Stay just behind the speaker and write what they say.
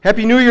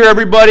Happy New Year,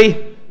 everybody.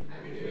 Happy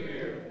New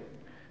Year.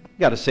 You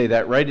got to say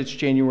that, right? It's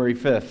January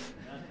 5th.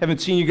 Haven't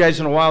seen you guys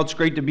in a while. It's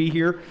great to be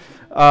here.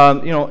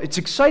 It's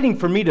exciting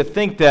for me to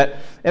think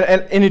that,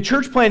 and in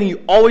church planning,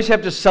 you always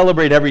have to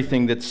celebrate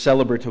everything that's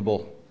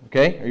celebratable.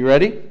 Okay? Are you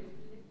ready?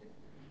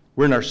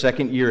 We're in our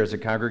second year as a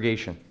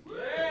congregation.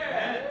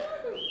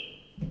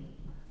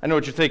 I know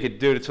what you're thinking,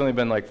 dude. It's only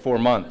been like 4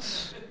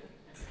 months.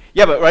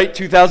 Yeah, but right,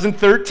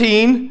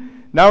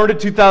 2013, now we're to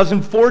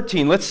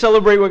 2014. Let's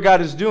celebrate what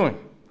God is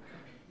doing.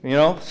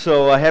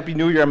 So Happy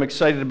New Year. I'm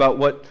excited about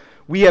what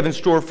we have in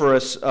store for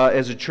us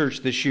as a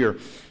church this year.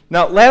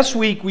 Now, last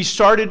week we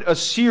started a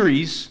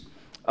series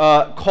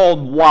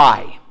called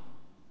Why.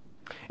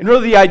 And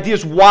really the idea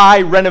is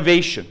why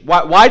renovation?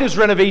 Why does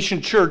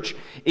Renovation Church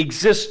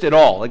exist at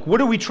all? Like, what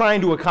are we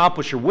trying to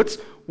accomplish here?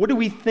 What do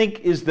we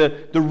think is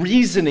the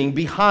reasoning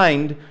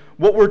behind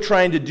what we're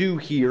trying to do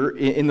here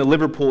in the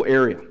Liverpool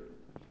area?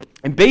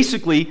 And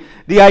basically,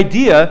 the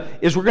idea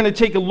is we're going to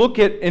take a look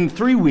at, in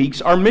 3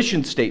 weeks, our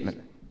mission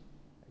statement.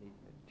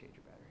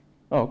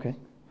 Oh, okay.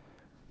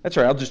 That's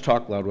all right. I'll just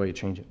talk loud while you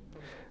change it.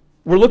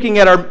 We're looking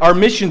at our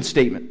mission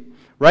statement,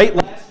 right?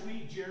 Last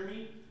week,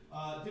 Jeremy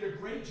did a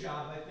great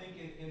job, I think,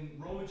 in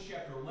Romans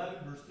chapter 11,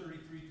 verse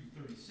 33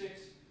 through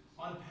 36,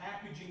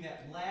 unpackaging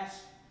that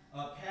last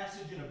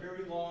passage in a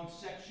very long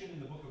section in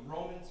the book of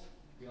Romans.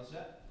 You all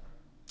set?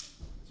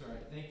 That's all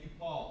right. Thank you,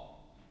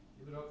 Paul.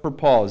 Give it up for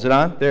Paul. Is it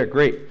on? There,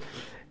 great.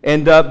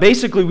 And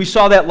basically, we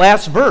saw that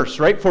last verse,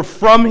 right? For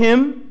from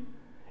him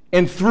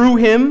and through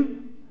him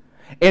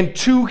and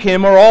to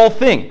him are all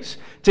things.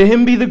 To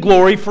him be the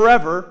glory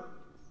forever.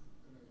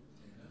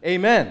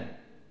 Amen.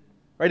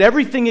 Right?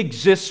 Everything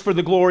exists for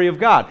the glory of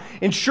God.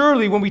 And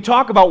surely when we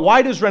talk about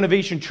why does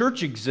Renovation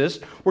Church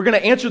exist, we're going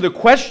to answer the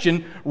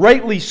question,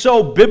 rightly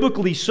so,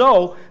 biblically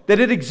so, that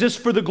it exists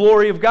for the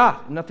glory of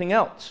God, nothing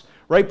else.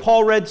 Right?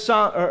 Paul read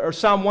Psalm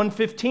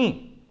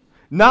 115.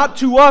 Not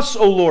to us,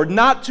 O Lord,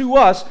 not to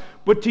us,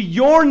 but to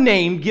your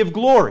name give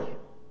glory.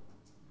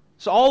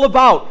 It's all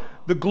about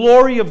the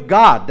glory of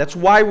God. That's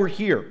why we're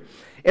here.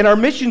 And our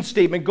mission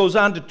statement goes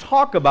on to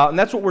talk about, and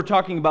that's what we're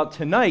talking about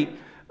tonight,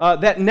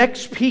 that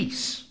next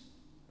piece.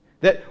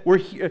 That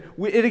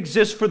it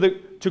exists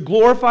to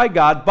glorify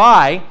God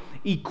by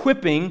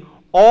equipping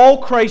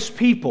all Christ's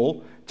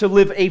people to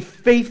live a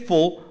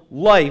faithful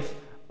life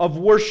of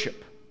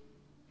worship.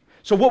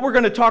 So what we're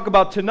going to talk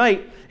about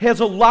tonight has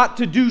a lot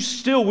to do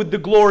still with the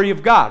glory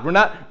of God. We're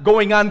not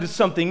going on to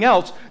something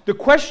else. The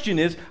question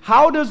is,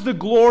 how does the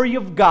glory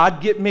of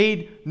God get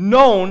made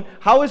known?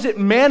 How is it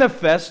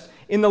manifest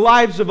in the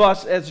lives of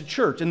us as a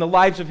church, in the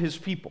lives of His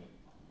people?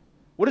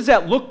 What does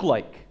that look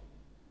like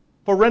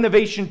for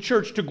Renovation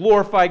Church to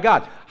glorify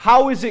God?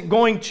 How is it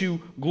going to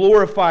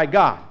glorify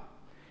God?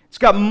 It's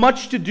got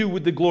much to do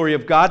with the glory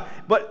of God,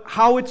 but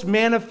how it's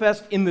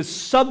manifest in the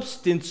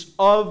substance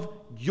of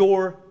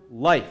your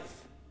life.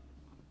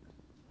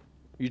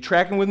 Are you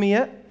tracking with me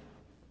yet?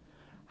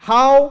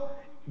 How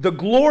the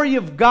glory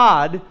of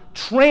God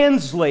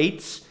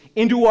translates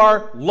into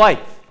our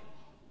life,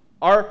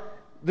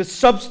 the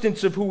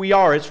substance of who we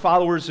are as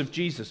followers of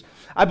Jesus.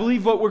 I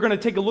believe what we're going to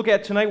take a look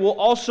at tonight will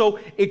also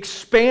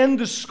expand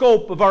the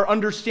scope of our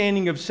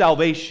understanding of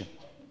salvation.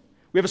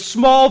 We have a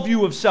small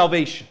view of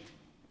salvation,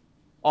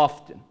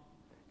 often.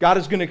 God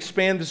is going to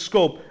expand the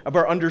scope of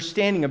our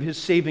understanding of His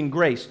saving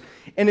grace.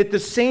 And at the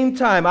same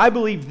time, I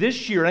believe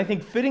this year, and I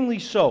think fittingly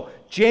so,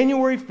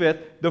 January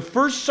 5th, the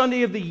first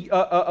Sunday of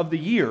the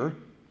year,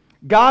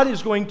 God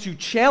is going to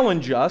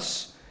challenge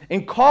us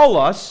and call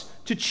us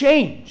to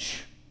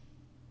change.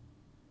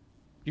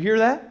 You hear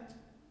that?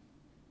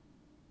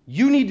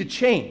 You need to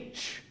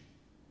change.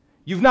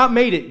 You've not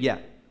made it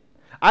yet.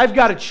 I've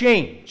got to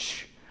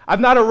change.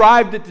 I've not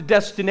arrived at the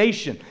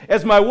destination.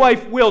 As my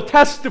wife will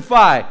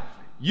testify,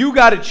 you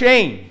got to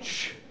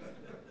change.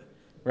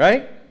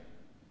 Right?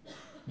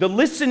 The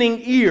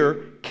listening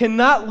ear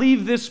cannot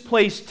leave this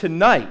place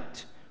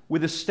tonight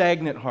with a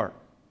stagnant heart.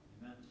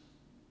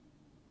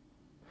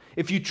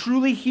 If you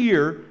truly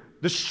hear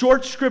the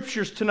short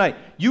scriptures tonight,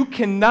 you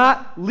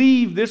cannot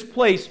leave this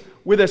place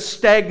with a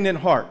stagnant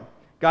heart.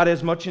 God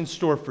has much in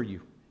store for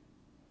you.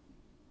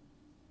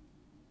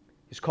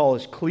 His call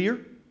is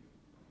clear,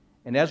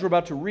 and as we're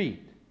about to read,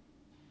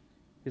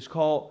 His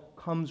call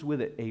comes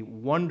with it a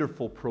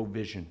wonderful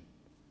provision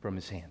from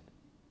His hand.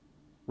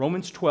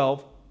 Romans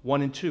 12,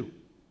 1 and 2.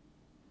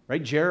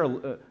 Right,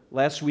 Jared,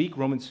 last week,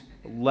 Romans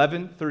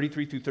 11,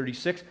 33 through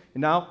 36,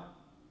 and now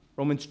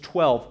Romans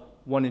 12,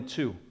 1 and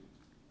 2.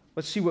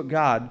 Let's see what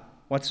God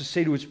wants to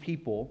say to His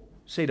people,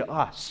 say to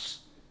us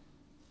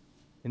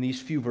in these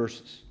few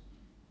verses.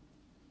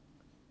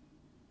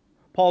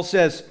 Paul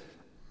says,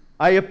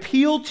 I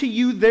appeal to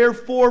you,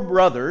 therefore,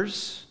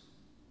 brothers,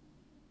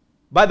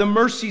 by the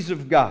mercies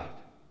of God,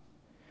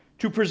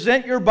 to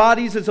present your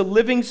bodies as a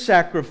living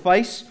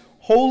sacrifice,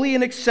 holy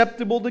and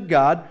acceptable to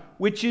God,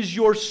 which is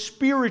your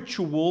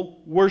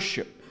spiritual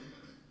worship.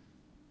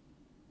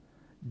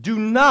 Do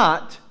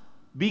not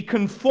be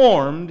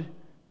conformed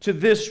to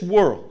this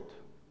world,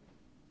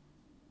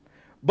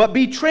 but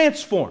be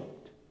transformed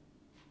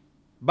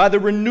by the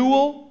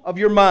renewal of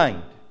your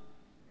mind,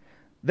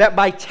 that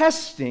by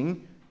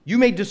testing you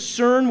may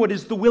discern what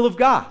is the will of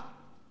God,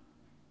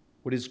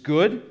 what is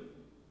good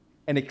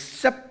and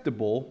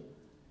acceptable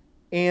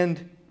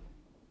and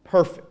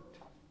perfect.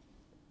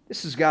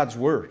 This is God's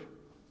word.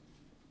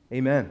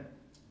 Amen.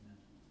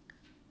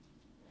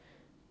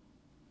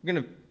 I'm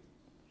going to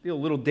feel a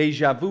little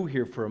deja vu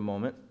here for a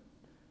moment.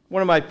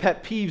 One of my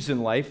pet peeves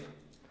in life,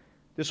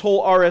 this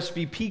whole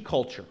RSVP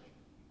culture.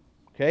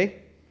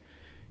 Okay?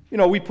 You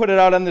know, we put it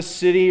out on the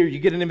city, or you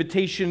get an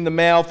invitation in the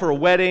mail for a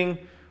wedding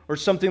or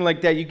something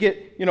like that. You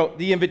get,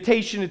 the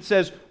invitation, it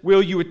says,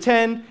 will you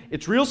attend?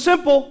 It's real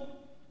simple.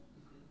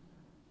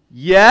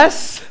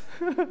 Yes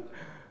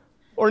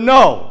or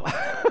no.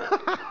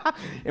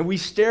 And we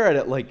stare at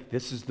it like,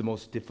 this is the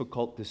most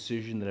difficult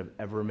decision that I've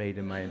ever made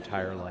in my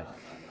entire life.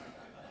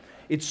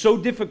 It's so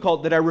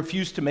difficult that I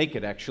refuse to make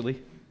it,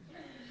 actually.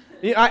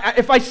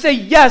 If I say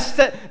yes,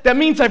 that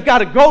means I've got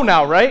to go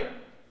now, right?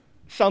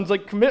 Sounds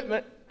like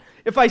commitment.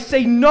 If I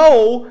say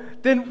no,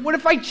 then what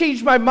if I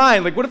change my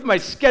mind? Like, what if my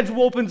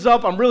schedule opens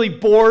up, I'm really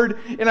bored,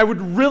 and I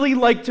would really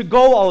like to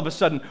go all of a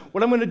sudden?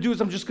 What I'm going to do is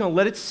I'm just going to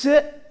let it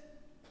sit.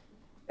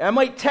 I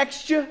might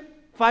text you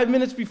 5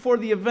 minutes before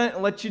the event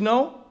and let you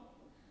know.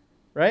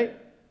 Right?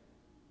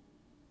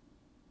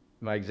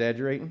 Am I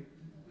exaggerating?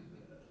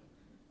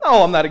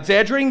 No, I'm not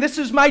exaggerating. This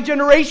is my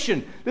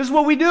generation. This is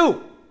what we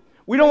do.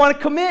 We don't want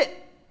to commit.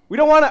 We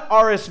don't want to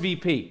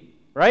RSVP,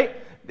 right?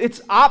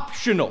 It's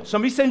optional.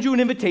 Somebody sends you an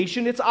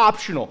invitation, it's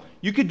optional.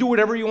 You can do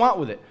whatever you want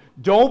with it.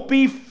 Don't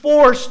be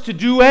forced to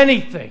do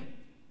anything.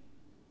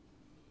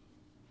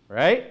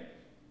 Right?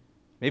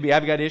 Maybe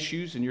I've got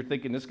issues and you're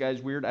thinking this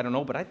guy's weird. I don't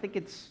know, but I think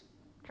it's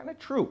kind of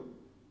true.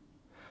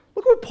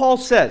 Look what Paul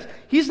says.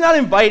 He's not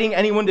inviting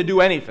anyone to do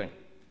anything.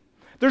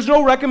 There's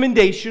no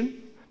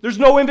recommendation. There's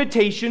no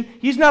invitation.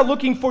 He's not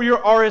looking for your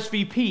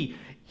RSVP.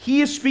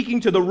 He is speaking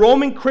to the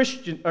Roman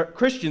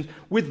Christians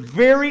with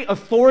very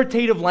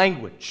authoritative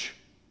language.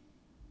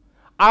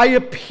 I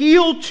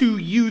appeal to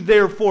you,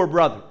 therefore,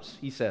 brothers,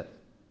 he said.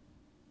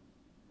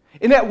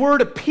 And that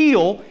word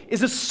appeal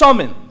is a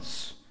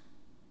summons.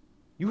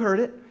 You heard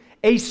it.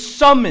 A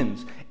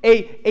summons,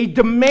 a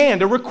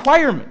demand, a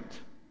requirement.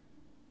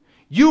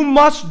 You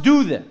must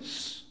do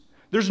this.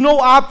 There's no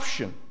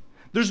option.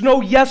 There's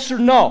no yes or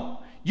no.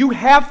 You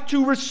have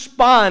to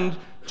respond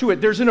to it.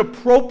 There's an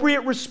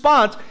appropriate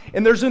response,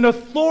 and there's an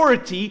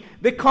authority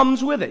that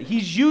comes with it.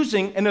 He's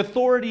using an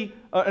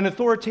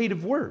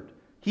authoritative word.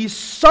 He's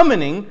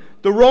summoning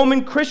the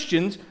Roman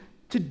Christians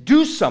to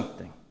do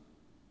something.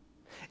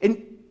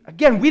 And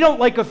again, we don't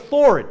like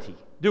authority,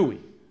 do we?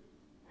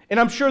 And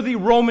I'm sure the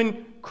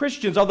Roman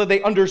Christians, although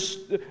they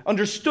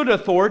understood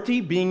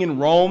authority, being in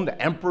Rome, the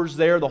emperor's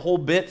there, the whole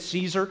bit,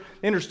 Caesar,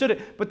 they understood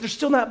it, but they're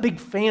still not big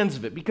fans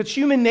of it, because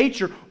human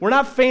nature, we're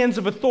not fans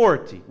of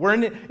authority.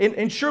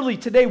 And surely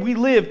today we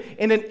live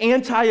in an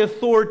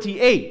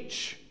anti-authority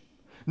age.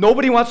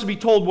 Nobody wants to be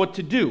told what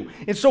to do.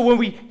 And so when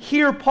we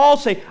hear Paul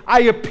say,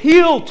 I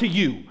appeal to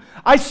you,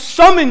 I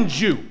summoned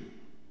you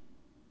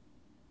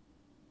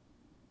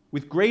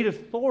with great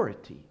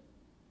authority,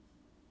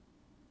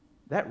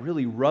 that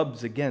really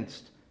rubs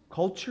against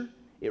culture.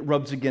 It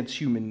rubs against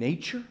human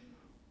nature.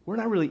 We're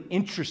not really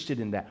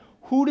interested in that.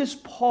 Who does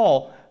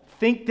Paul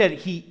think that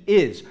he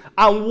is?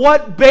 On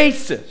what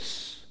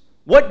basis,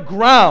 what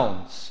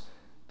grounds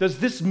does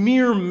this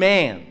mere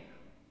man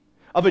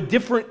of a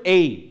different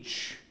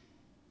age,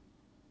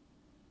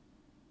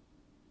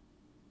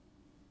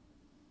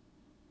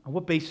 on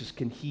what basis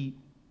can he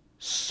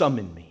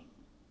summon me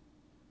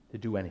to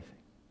do anything?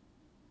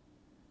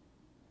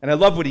 And I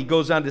love what he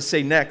goes on to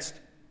say next.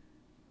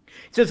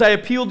 It says, I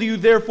appeal to you,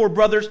 therefore,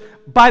 brothers,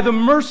 by the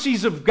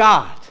mercies of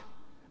God.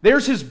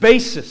 There's his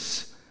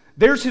basis.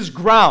 There's his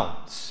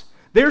grounds.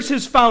 There's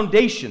his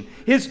foundation.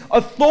 His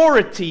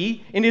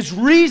authority and his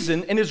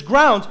reason and his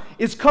grounds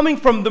is coming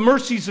from the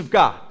mercies of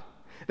God.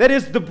 That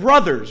is the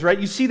brothers, right?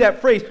 You see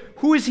that phrase.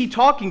 Who is he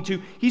talking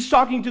to? He's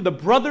talking to the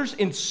brothers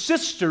and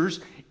sisters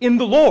in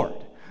the Lord.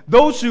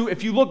 Those who,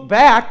 if you look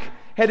back,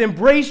 had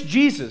embraced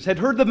Jesus, had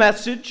heard the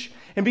message,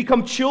 and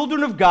become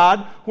children of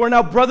God, who are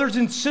now brothers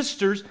and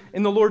sisters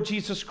in the Lord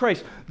Jesus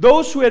Christ.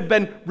 Those who had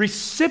been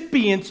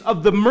recipients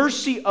of the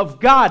mercy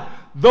of God,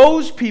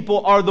 those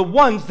people are the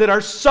ones that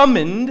are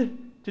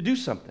summoned to do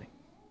something.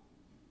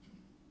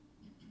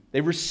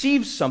 They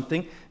receive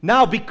something.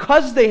 Now,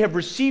 because they have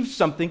received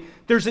something,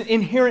 there's an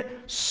inherent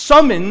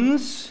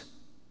summons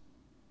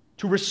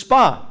to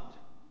respond.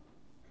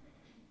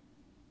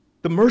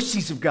 The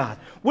mercies of God.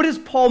 What does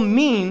Paul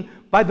mean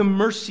by the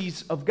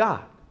mercies of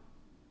God?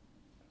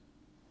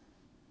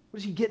 What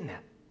is he getting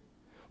at?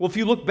 Well, if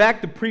you look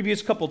back the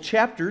previous couple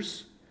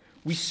chapters,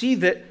 we see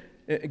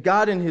that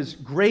God in his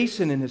grace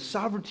and in his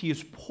sovereignty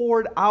has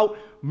poured out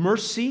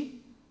mercy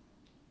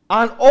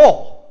on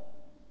all,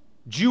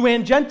 Jew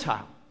and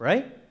Gentile,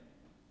 right?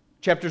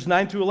 Chapters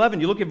 9 through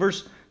 11. You look at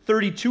verse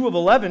 32 of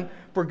 11,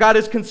 for God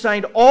has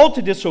consigned all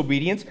to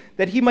disobedience,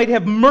 that he might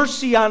have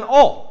mercy on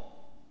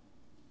all.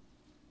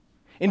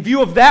 In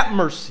view of that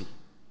mercy,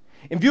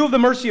 In view of the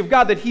mercy of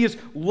God that he has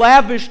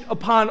lavished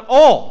upon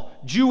all,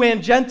 Jew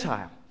and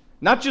Gentile,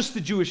 not just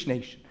the Jewish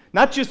nation,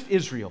 not just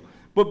Israel,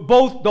 but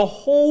both the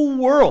whole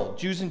world,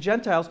 Jews and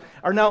Gentiles,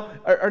 are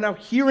now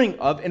hearing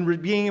of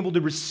and being able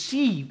to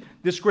receive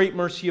this great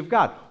mercy of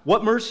God.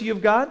 What mercy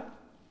of God?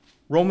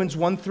 Romans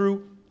 1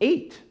 through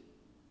 8.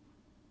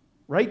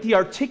 Right? The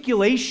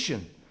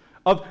articulation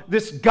of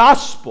this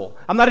gospel.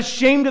 I'm not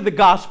ashamed of the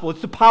gospel.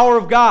 It's the power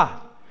of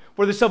God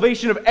for the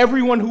salvation of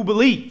everyone who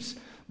believes.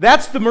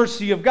 That's the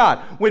mercy of God.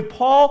 When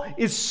Paul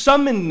is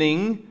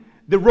summoning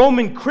the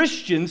Roman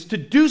Christians to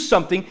do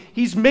something,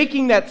 he's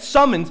making that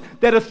summons,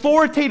 that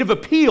authoritative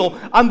appeal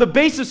on the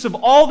basis of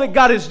all that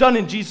God has done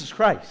in Jesus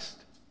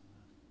Christ.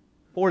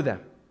 For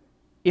them.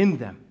 In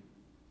them.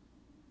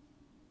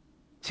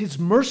 It's his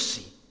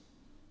mercy.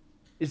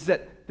 Is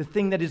that the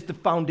thing that is the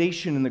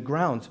foundation and the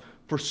grounds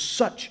for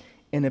such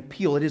an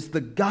appeal. It is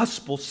the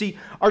gospel. See,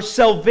 our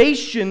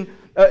salvation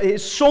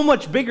is so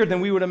much bigger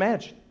than we would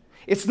imagine.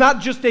 It's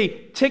not just a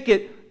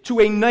ticket to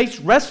a nice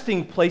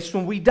resting place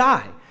when we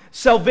die.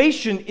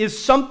 Salvation is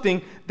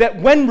something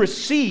that when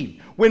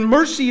received, when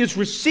mercy is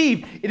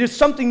received, it is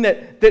something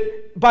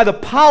that by the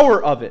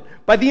power of it,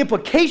 by the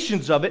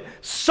implications of it,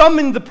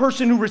 summon the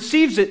person who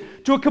receives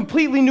it to a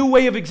completely new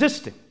way of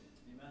existing.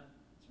 Amen.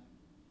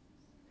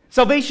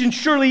 Salvation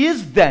surely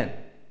is then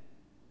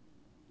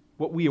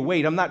what we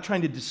await. I'm not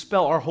trying to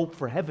dispel our hope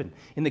for heaven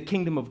in the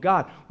kingdom of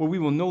God, where we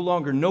will no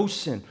longer know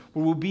sin,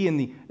 where we'll be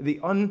in the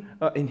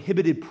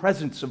uninhibited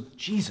presence of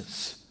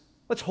Jesus.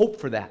 Let's hope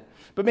for that.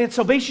 But man,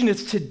 salvation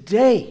is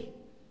today.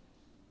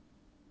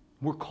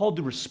 We're called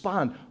to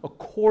respond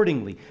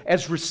accordingly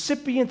as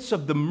recipients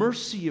of the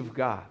mercy of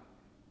God.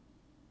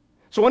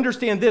 So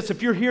understand this,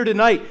 if you're here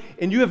tonight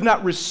and you have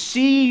not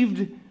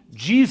received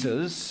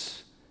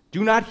Jesus,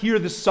 do not hear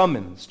the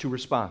summons to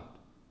respond.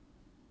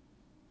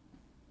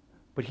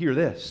 But hear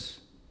this.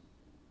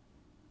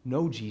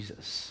 Know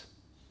Jesus,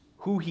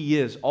 who he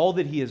is, all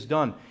that he has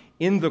done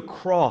in the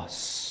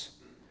cross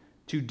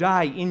to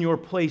die in your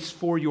place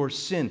for your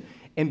sin,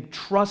 and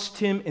trust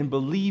him and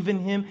believe in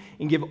him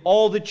and give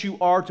all that you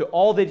are to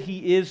all that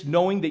he is,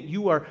 knowing that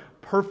you are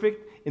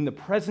perfect in the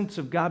presence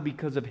of God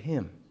because of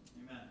him.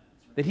 Amen.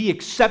 That he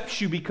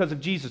accepts you because of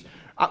Jesus.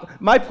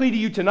 My plea to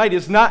you tonight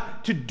is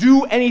not to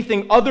do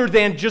anything other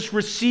than just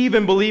receive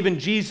and believe in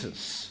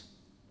Jesus.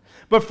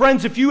 But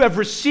friends, if you have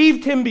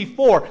received him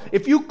before,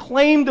 if you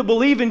claim to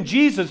believe in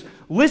Jesus,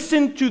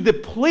 listen to the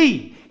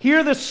plea.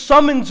 Hear the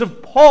summons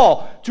of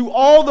Paul to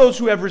all those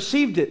who have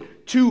received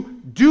it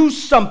to do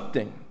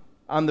something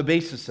on the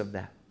basis of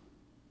that.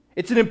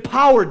 It's an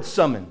empowered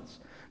summons.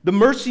 The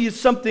mercy is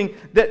something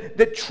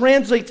that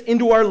translates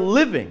into our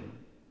living.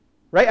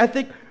 Right? I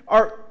think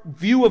our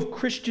view of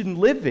Christian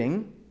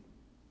living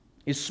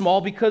is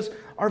small because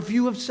our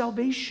view of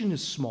salvation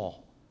is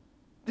small.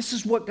 This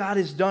is what God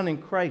has done in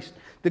Christ.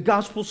 The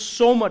gospel's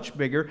so much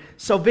bigger.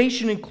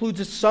 Salvation includes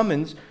a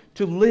summons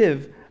to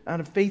live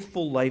on a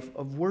faithful life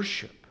of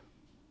worship.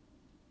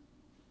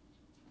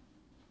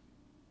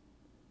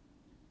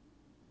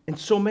 And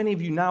so many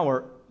of you now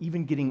are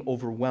even getting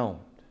overwhelmed.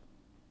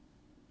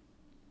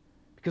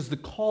 Because the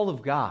call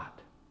of God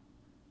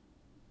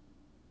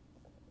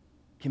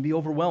can be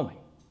overwhelming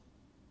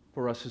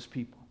for us as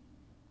people.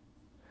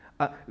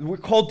 We're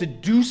called to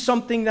do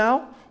something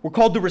now. We're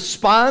called to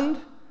respond.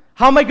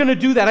 How am I going to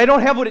do that? I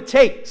don't have what it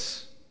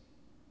takes.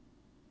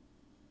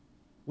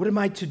 What am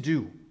I to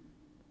do?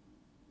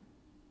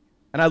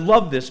 And I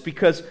love this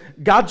because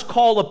God's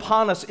call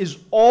upon us is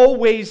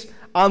always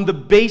on the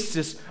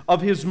basis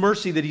of his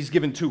mercy that he's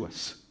given to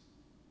us.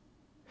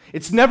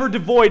 It's never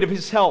devoid of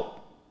his help.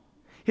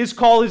 His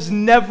call is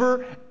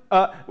never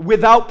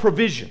without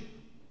provision.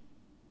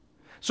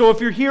 So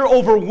if you're here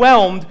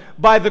overwhelmed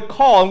by the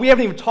call, and we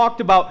haven't even talked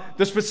about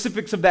the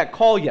specifics of that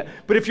call yet,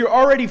 but if you're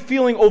already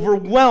feeling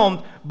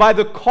overwhelmed by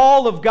the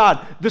call of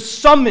God, the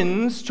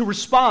summons to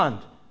respond,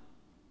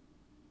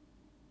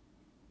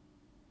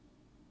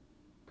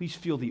 please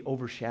feel the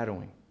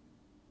overshadowing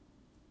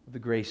of the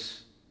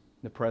grace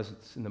and the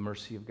presence and the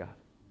mercy of God.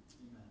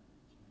 Amen.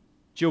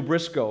 Joe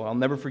Briscoe, I'll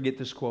never forget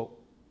this quote.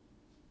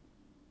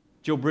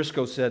 Joe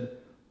Briscoe said,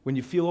 "When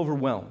you feel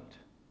overwhelmed,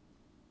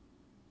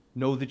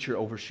 know that you're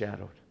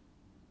overshadowed."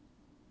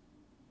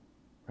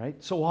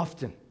 Right? So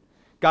often,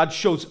 God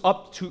shows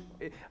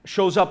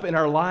up in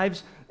our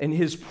lives, and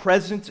his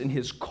presence and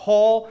his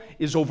call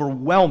is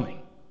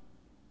overwhelming.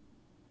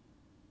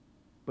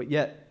 But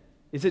yet,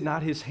 is it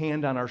not his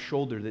hand on our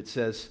shoulder that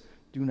says,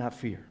 "Do not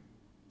fear.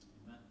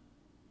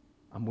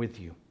 I'm with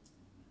you"?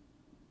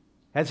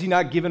 Has he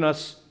not given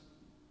us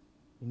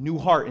a new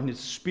heart in his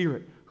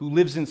Spirit who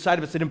lives inside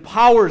of us that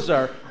empowers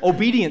our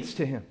obedience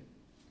to him?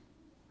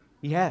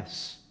 He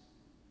has.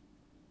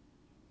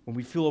 When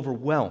we feel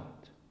overwhelmed,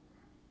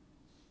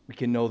 we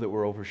can know that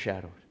we're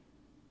overshadowed.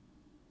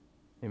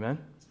 Amen?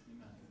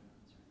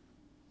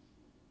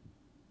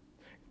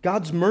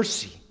 God's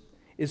mercy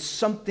is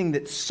something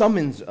that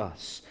summons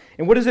us.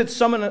 And what does it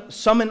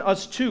summon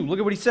us to? Look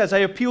at what he says. "I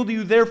appeal to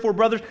you, therefore,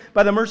 brothers,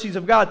 by the mercies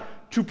of God,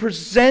 to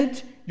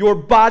present your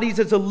bodies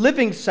as a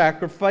living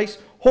sacrifice,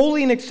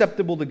 holy and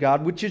acceptable to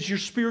God, which is your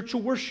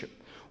spiritual worship.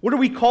 What are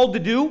we called to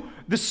do?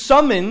 The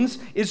summons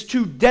is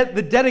to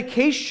the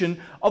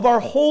dedication of our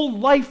whole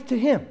life to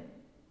Him.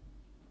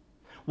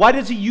 Why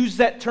does He use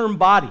that term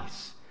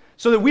bodies?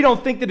 So that we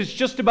don't think that it's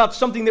just about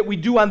something that we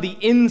do on the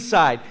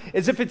inside,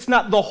 as if it's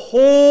not the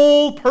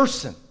whole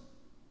person.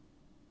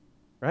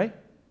 Right?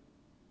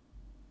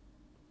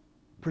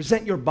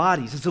 Present your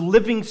bodies as a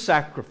living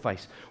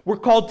sacrifice. We're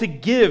called to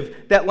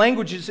give. That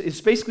language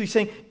is basically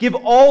saying, give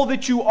all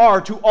that you are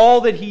to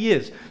all that He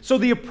is. So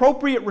the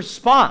appropriate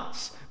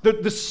response,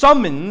 the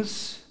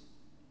summons,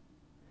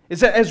 is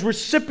that as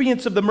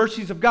recipients of the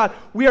mercies of God,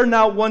 we are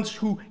now ones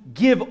who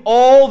give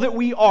all that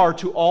we are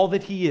to all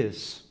that He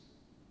is.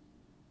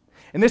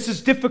 And this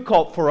is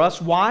difficult for us.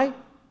 Why?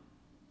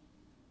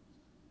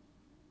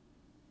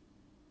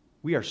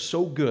 We are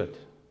so good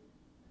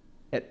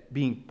at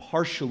being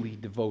partially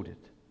devoted,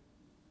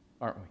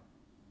 aren't we?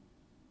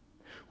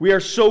 We are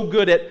so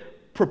good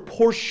at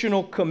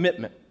proportional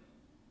commitment.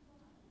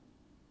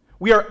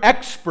 We are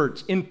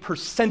experts in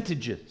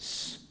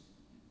percentages.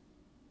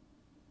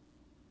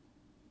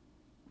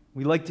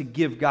 We like to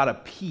give God a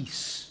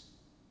piece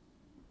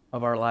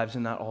of our lives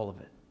and not all of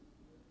it.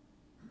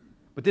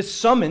 But this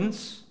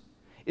summons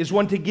is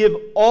one to give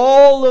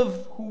all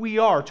of who we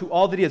are to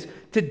all that He is,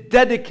 to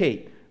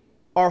dedicate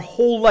our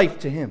whole life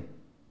to Him.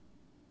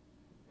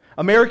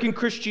 American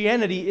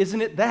Christianity,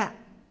 isn't it that?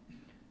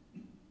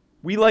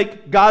 We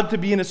like God to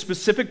be in a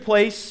specific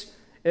place,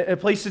 a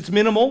place that's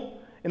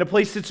minimal, in a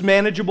place that's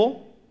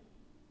manageable.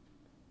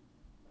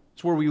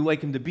 It's where we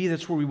like Him to be,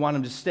 that's where we want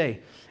Him to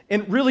stay.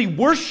 And really,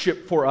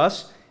 worship for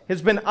us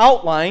has been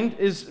outlined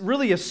as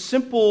really a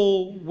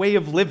simple way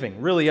of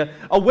living, really a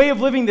way of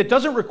living that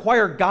doesn't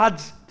require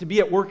God to be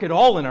at work at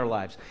all in our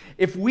lives.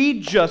 If we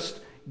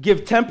just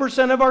give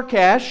 10% of our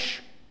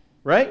cash,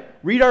 right?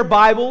 Read our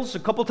Bibles a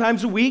couple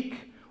times a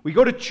week. We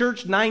go to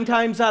church 9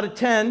 times out of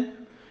 10.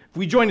 If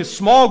we join a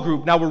small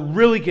group, now we're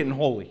really getting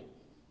holy.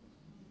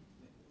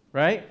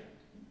 Right?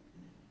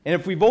 And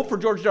if we vote for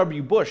George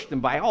W. Bush, then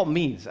by all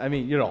means,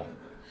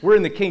 we're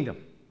in the kingdom.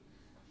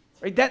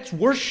 Right? That's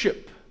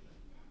worship.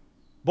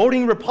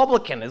 Voting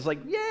Republican is like,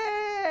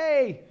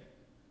 yay!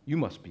 You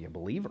must be a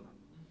believer.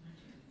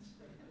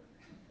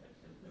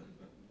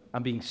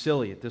 I'm being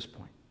silly at this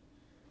point.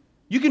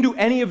 You can do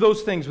any of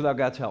those things without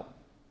God's help.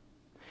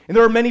 And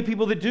there are many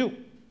people that do.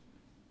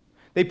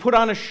 They put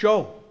on a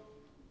show.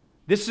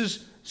 This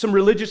is some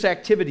religious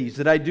activities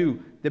that I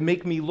do that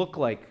make me look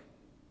like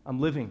I'm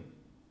living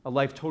a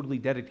life totally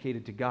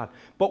dedicated to God.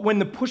 But when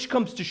the push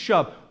comes to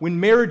shove, when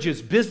marriages,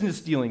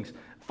 business dealings,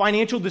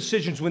 financial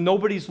decisions, when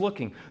nobody's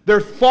looking, their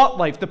thought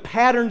life, the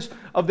patterns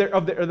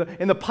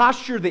and the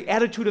posture, the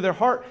attitude of their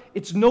heart,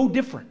 it's no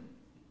different.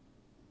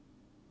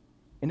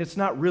 And it's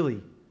not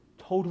really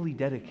totally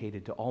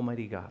dedicated to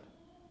Almighty God.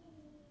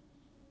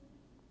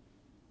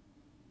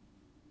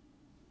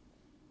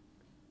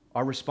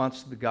 Our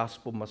response to the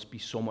gospel must be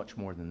so much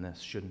more than this,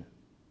 shouldn't it?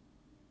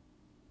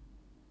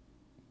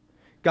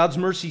 God's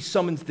mercy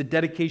summons the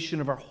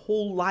dedication of our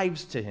whole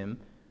lives to Him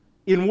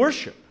in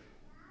worship.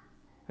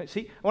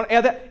 See, I want to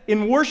add that.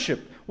 In worship,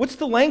 what's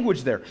the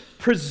language there?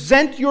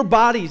 Present your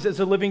bodies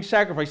as a living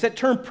sacrifice. That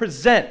term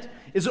present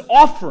is an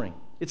offering.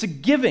 It's a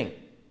giving.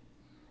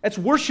 That's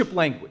worship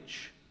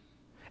language.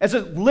 As a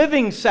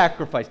living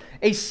sacrifice.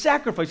 A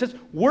sacrifice, that's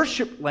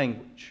worship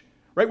language.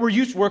 Right?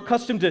 We're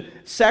accustomed to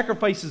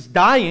sacrifices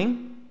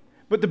dying,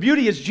 but the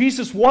beauty is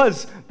Jesus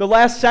was the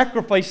last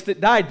sacrifice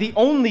that died, the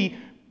only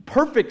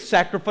perfect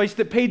sacrifice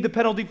that paid the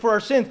penalty for our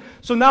sins.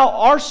 So now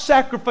our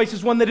sacrifice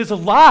is one that is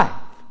alive.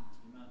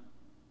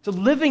 It's a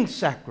living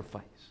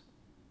sacrifice.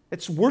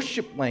 It's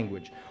worship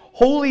language.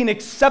 Holy and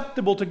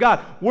acceptable to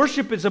God.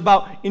 Worship is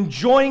about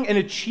enjoying and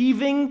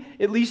achieving,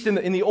 at least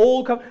in the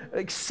old covenant,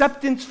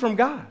 acceptance from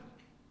God.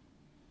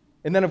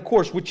 And then, of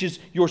course, which is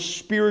your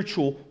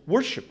spiritual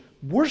worship.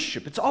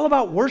 Worship. It's all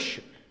about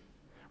worship.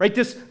 Right?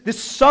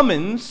 This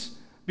summons,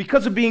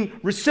 because of being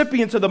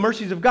recipients of the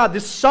mercies of God,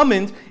 this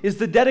summons is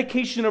the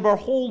dedication of our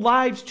whole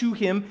lives to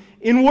Him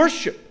in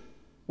worship.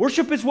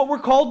 Worship is what we're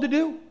called to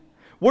do.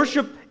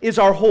 Worship is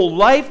our whole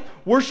life.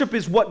 Worship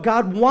is what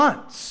God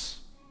wants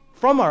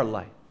from our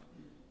life.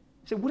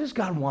 You say, what does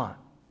God want?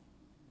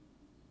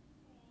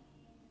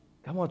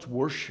 God wants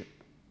worship.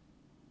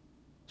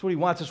 That's what He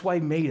wants. That's why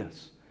He made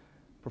us.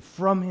 For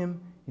from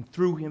Him and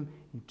through Him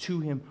and to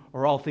Him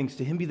are all things.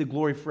 To Him be the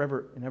glory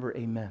forever and ever.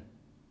 Amen.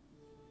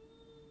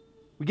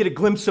 We get a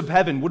glimpse of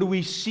heaven. What do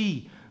we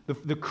see?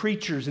 The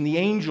creatures and the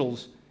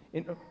angels.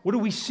 What do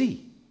we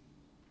see?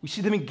 We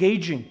see them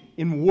engaging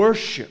in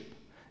worship.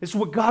 This is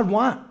what God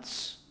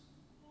wants.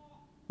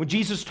 When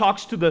Jesus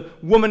talks to the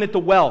woman at the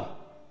well,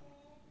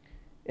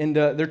 and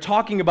they're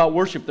talking about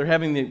worship, they're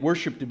having the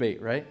worship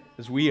debate, right?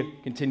 As we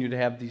continue to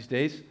have these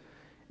days.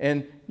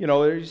 And,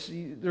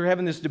 they're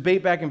having this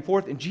debate back and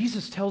forth, and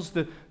Jesus tells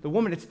the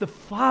woman, it's the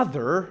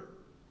Father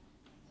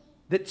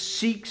that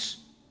seeks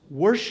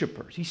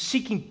worshipers. He's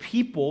seeking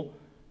people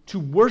to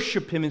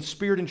worship Him in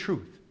spirit and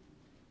truth.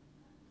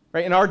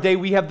 Right? In our day,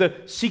 we have the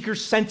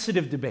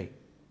seeker-sensitive debate.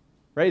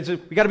 Right?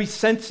 We got to be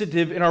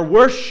sensitive in our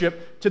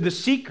worship to the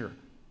seeker.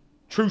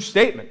 True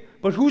statement.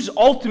 But who's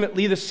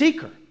ultimately the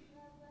seeker?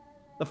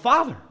 The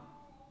Father.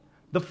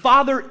 The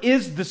Father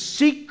is the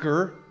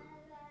seeker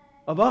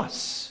of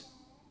us.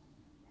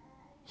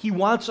 He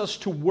wants us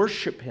to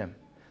worship Him.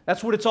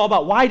 That's what it's all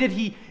about. Why did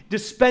He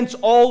dispense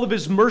all of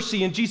His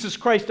mercy in Jesus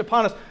Christ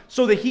upon us?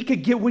 So that He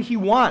could get what He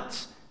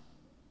wants.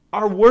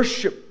 Our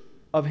worship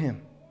of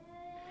Him.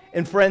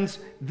 And friends,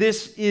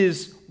 this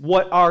is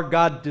what our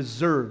God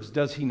deserves,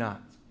 does He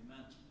not?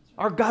 Amen.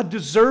 Our God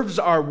deserves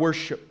our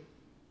worship.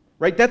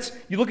 Right?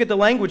 You look at the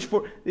language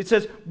for it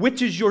says,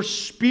 which is your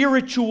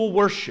spiritual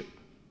worship.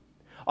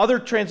 Other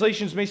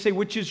translations may say,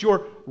 which is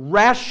your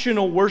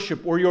rational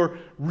worship or your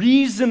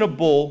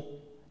reasonable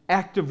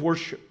act of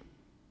worship.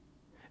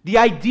 The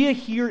idea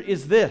here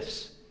is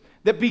this,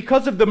 that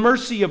because of the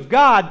mercy of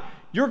God,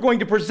 you're going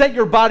to present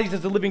your bodies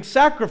as a living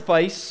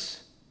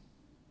sacrifice,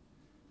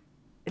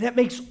 and that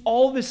makes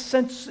all this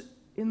sense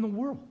in the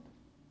world.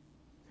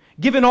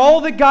 Given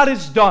all that God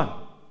has done,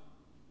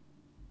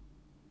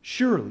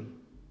 surely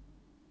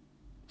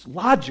it's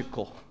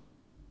logical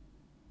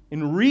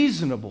and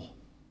reasonable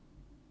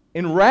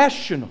and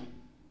rational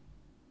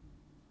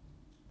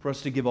for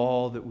us to give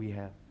all that we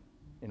have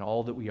and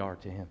all that we are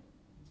to Him.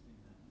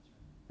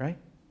 Right?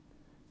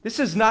 This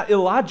is not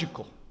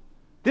illogical.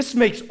 This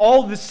makes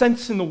all the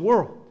sense in the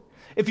world.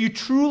 If you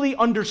truly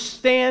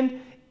understand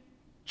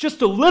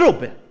just a little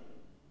bit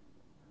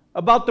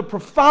about the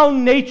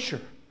profound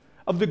nature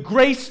of the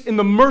grace and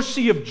the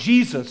mercy of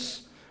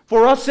Jesus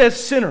for us as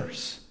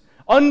sinners,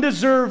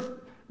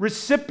 undeserved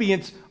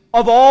recipients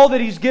of all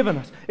that He's given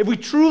us. If we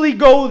truly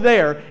go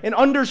there and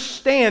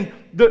understand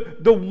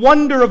the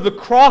wonder of the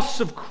cross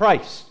of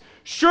Christ,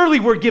 surely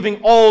we're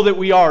giving all that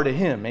we are to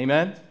Him.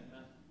 Amen?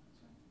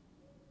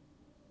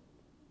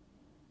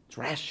 It's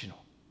rational.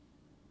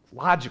 It's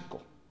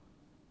logical.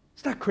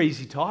 It's not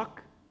crazy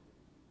talk.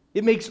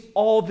 It makes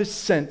all the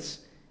sense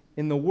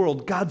in the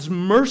world. God's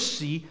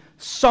mercy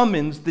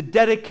summons the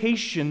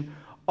dedication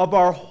of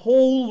our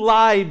whole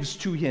lives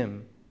to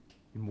Him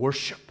in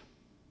worship.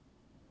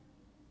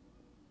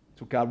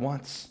 That's what God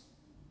wants.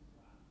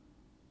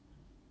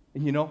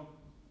 And you know,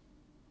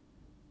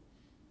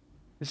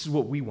 this is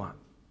what we want,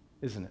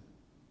 isn't it?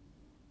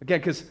 Again,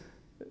 because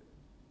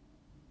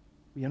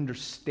we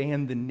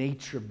understand the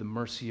nature of the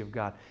mercy of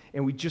God,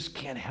 and we just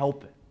can't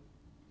help it.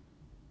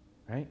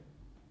 Right?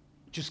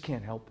 We just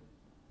can't help it.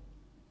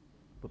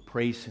 But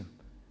praise Him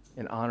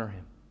and honor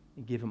Him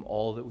and give Him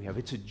all that we have.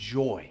 It's a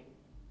joy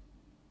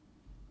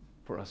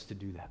for us to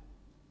do that.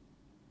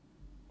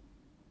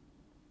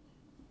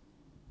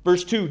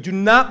 Verse 2, do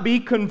not be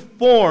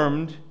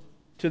conformed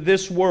to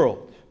this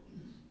world.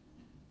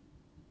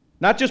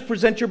 Not just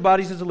present your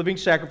bodies as a living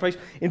sacrifice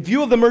in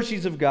view of the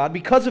mercies of God.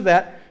 Because of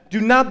that, do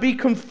not be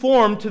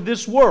conformed to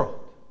this world.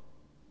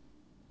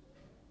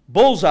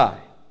 Bullseye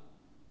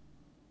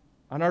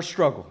on our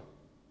struggle.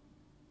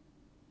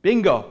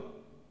 Bingo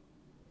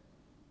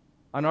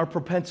on our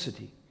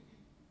propensity.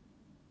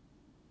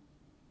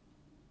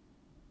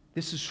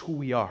 This is who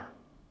we are.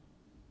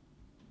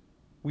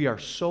 We are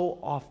so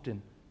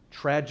often,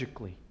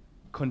 tragically,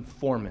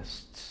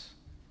 conformists,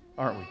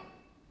 aren't we?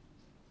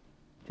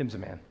 Tim's a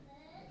man.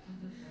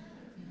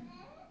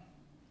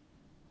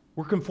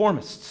 We're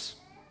conformists.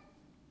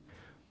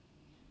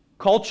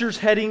 Culture's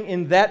heading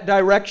in that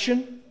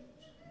direction,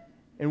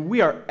 and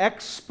we are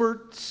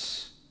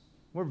experts.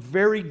 We're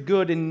very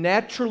good and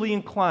naturally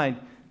inclined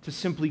to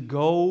simply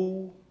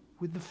go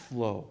with the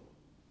flow.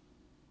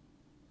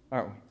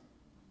 Aren't we?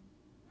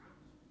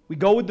 We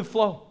go with the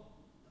flow.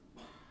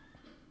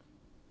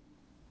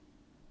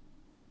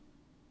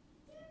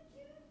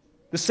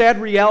 The sad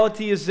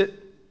reality is that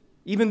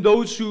even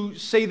those who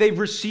say they've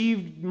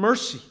received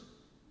mercy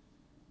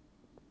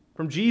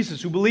from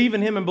Jesus, who believe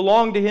in Him and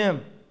belong to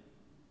Him,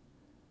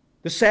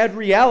 the sad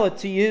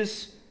reality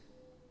is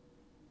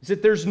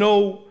that there's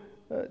no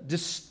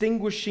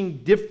distinguishing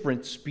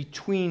difference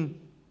between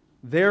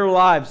their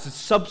lives, the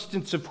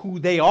substance of who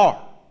they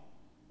are,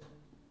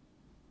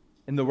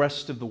 and the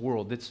rest of the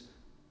world. It's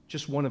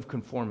just one of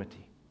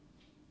conformity.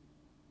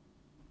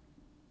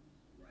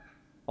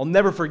 I'll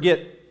never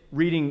forget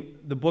reading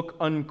the book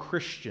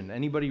Unchristian.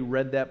 Anybody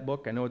read that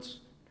book? I know it's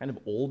kind of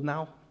old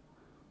now.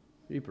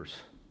 Jeepers.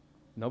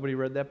 Nobody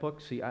read that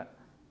book? See, there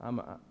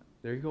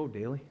you go,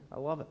 Daly. I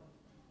love it.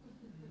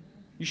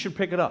 You should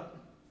pick it up.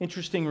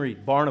 Interesting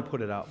read. Barna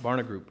put it out,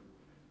 Barna Group.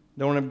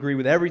 Don't agree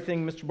with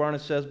everything Mr. Barna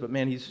says, but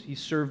man, he's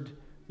served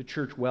the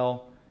church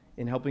well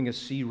in helping us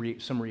see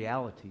some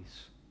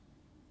realities.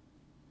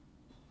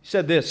 He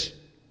said this,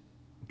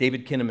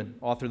 David Kinnaman,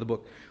 author of the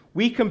book.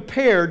 We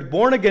compared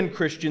born-again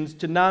Christians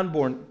to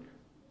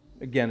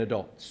non-born-again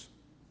adults.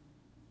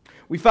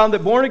 We found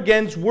that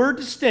born-agains were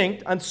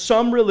distinct on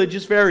some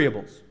religious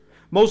variables,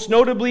 most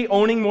notably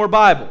owning more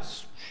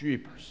Bibles.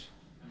 Jeepers.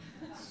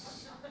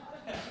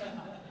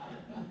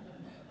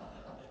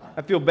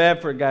 I feel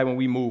bad for a guy when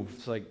we move.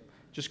 It's like,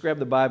 just grab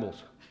the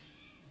Bibles.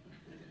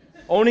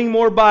 Owning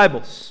more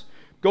Bibles,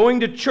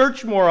 going to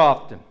church more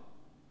often,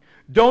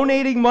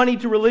 donating money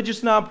to religious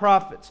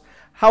nonprofits,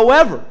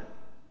 However,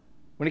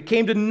 when it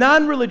came to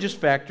non-religious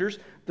factors,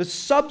 the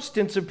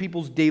substance of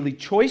people's daily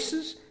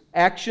choices,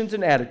 actions,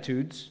 and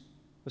attitudes,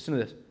 listen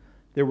to this,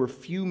 there were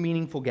few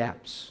meaningful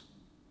gaps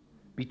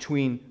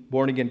between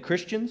born-again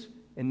Christians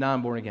and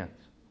non-born-agains.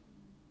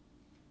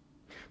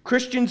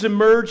 Christians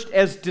emerged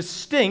as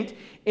distinct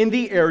in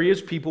the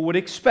areas people would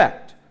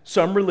expect,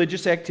 some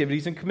religious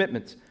activities and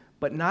commitments,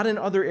 but not in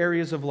other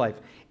areas of life.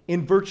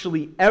 In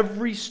virtually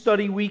every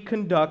study we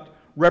conduct,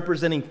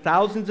 representing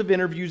thousands of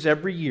interviews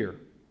every year,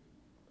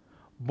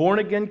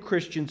 born-again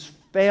Christians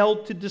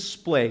failed to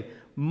display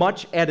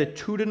much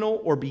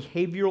attitudinal or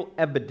behavioral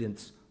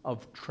evidence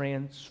of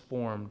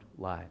transformed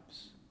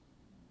lives.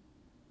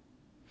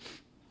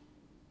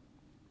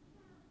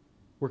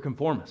 We're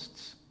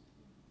conformists.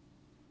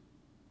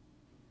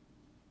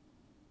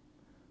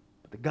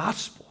 But the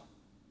gospel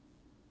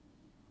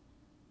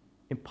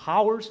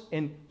empowers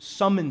and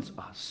summons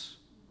us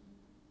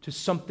to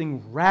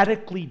something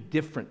radically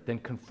different than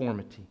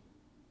conformity.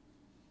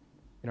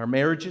 In our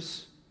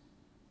marriages,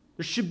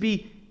 there should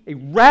be a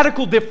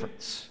radical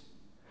difference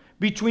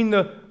between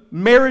the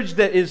marriage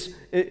that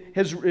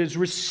has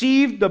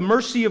received the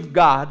mercy of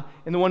God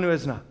and the one who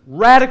has not.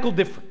 Radical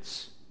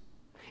difference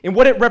in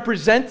what it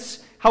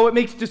represents, how it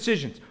makes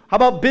decisions. How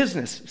about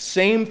business?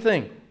 Same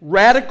thing.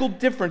 Radical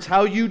difference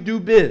how you do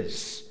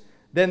biz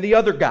than the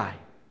other guy,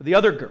 the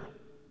other girl,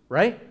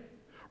 right?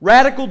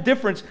 Radical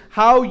difference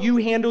how you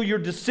handle your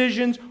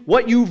decisions,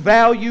 what you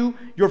value,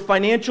 your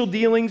financial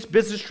dealings,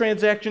 business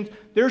transactions.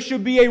 There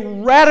should be a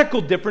radical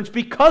difference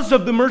because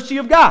of the mercy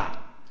of God.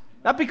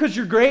 Not because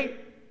you're great,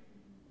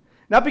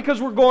 not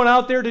because we're going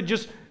out there to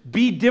just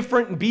be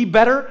different and be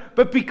better,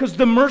 but because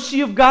the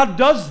mercy of God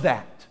does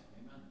that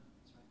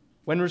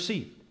when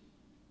received.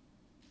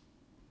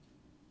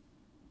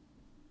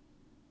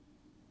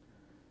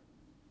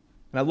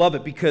 And I love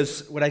it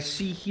because what I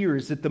see here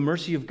is that the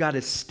mercy of God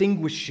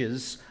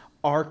extinguishes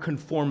our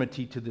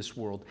conformity to this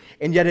world,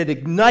 and yet it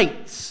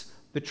ignites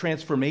the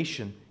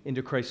transformation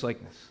into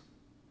Christ-likeness.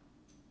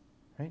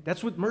 Right?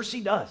 That's what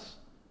mercy does.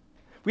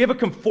 We have a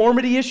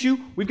conformity issue,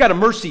 we've got a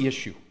mercy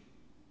issue.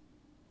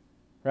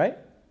 Right?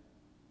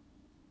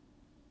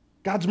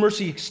 God's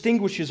mercy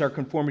extinguishes our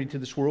conformity to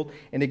this world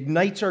and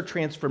ignites our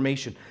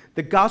transformation.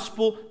 The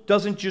gospel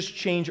doesn't just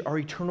change our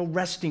eternal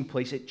resting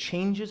place, it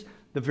changes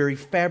the very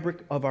fabric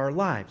of our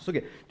lives. Look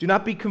at, do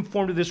not be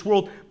conformed to this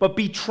world, but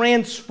be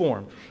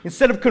transformed.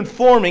 Instead of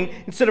conforming,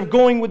 instead of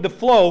going with the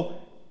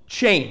flow,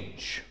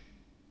 change.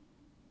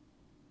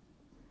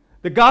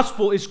 The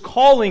gospel is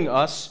calling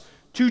us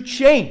to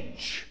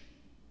change.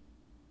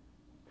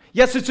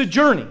 Yes, it's a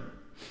journey.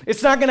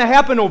 It's not going to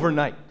happen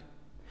overnight.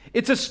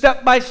 It's a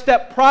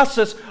step-by-step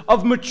process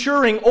of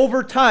maturing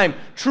over time.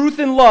 Truth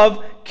and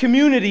love,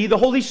 community, the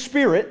Holy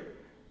Spirit.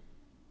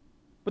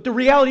 But the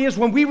reality is,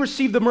 when we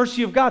receive the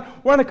mercy of God,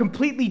 we're on a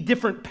completely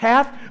different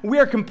path. We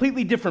are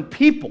completely different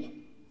people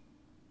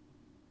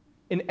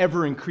in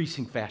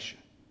ever-increasing fashion.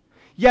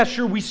 Yeah,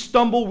 sure, we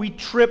stumble, we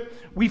trip,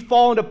 we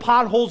fall into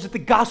potholes that the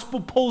gospel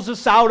pulls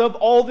us out of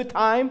all the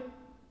time.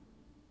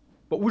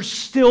 But we're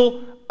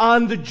still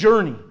on the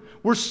journey.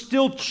 We're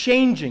still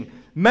changing.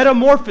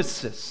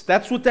 Metamorphosis,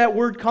 that's what that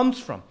word comes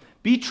from.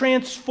 Be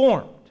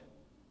transformed.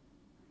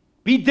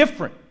 Be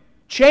different.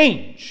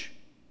 Change.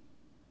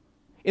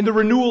 In the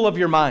renewal of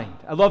your mind.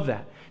 I love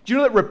that. Do you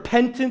know that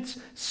repentance,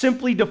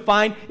 simply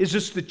defined, is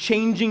just the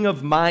changing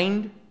of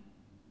mind?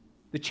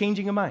 The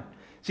changing of mind.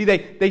 See,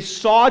 they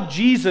saw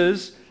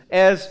Jesus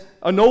as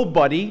a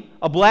nobody,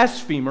 a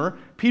blasphemer.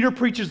 Peter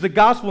preaches the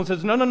gospel and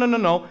says,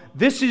 no,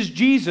 this is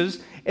Jesus.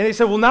 And they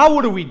said, well, now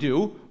what do we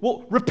do?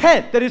 Well,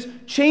 repent. That is,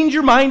 change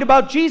your mind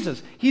about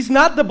Jesus. He's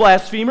not the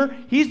blasphemer.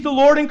 He's the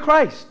Lord in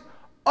Christ.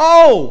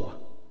 Oh,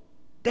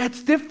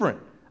 that's different.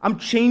 I'm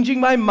changing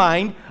my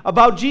mind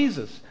about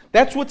Jesus.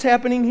 That's what's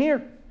happening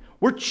here.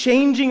 We're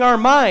changing our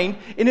mind,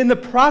 and in the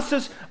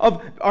process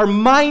of our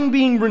mind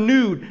being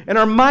renewed and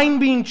our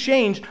mind being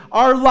changed,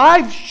 our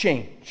lives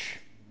change.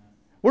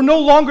 We're no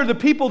longer the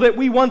people that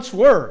we once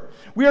were.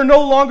 We are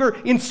no longer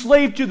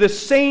enslaved to the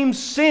same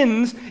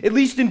sins, at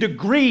least in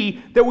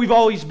degree, that we've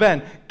always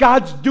been.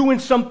 God's doing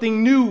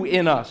something new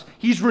in us.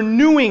 He's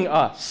renewing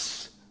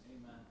us.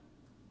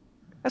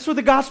 That's what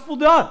the gospel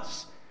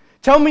does.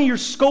 Tell me your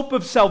scope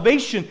of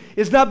salvation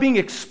is not being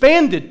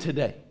expanded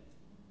today.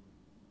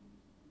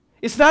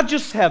 It's not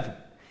just heaven.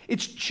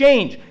 It's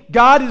change.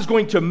 God is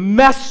going to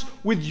mess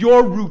with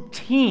your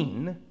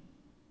routine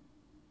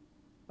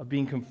of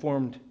being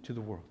conformed to the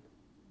world.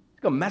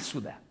 He's going to mess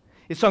with that.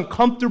 It's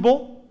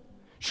uncomfortable.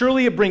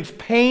 Surely it brings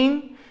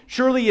pain.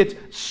 Surely it's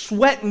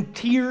sweat and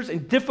tears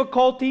and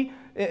difficulty.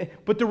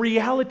 But the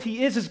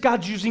reality is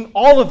God's using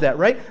all of that,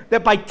 right?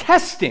 That by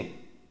testing,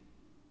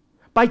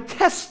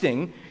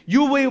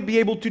 you will be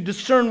able to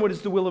discern what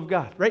is the will of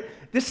God, right?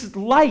 This is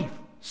life,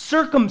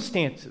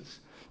 circumstances.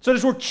 So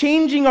as we're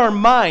changing our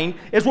mind,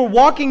 as we're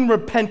walking in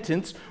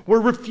repentance, we're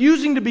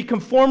refusing to be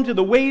conformed to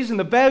the ways and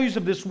the values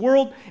of this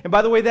world. And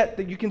by the way,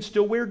 that you can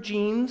still wear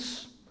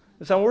jeans.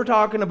 That's not what we're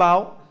talking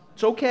about.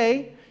 It's okay.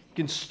 You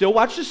can still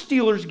watch the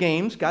Steelers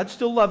games. God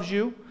still loves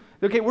you.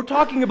 Okay, we're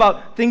talking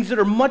about things that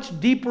are much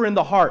deeper in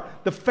the heart,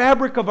 the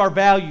fabric of our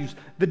values,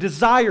 the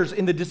desires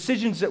and the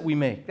decisions that we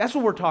make. That's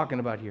what we're talking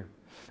about here.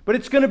 But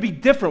it's going to be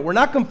different. We're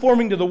not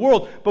conforming to the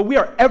world, but we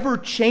are ever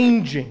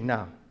changing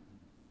now.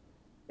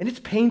 And it's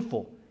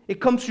painful. It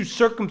comes through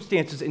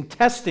circumstances and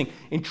testing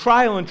and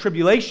trial and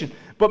tribulation.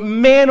 But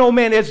man, oh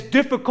man, as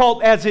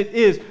difficult as it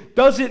is,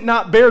 does it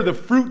not bear the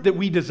fruit that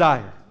we desire?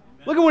 Amen.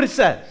 Look at what it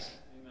says.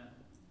 Amen.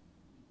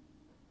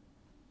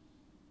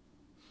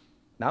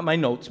 Not my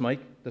notes, Mike,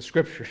 the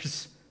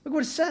scriptures. Look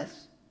what it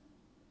says.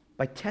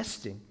 By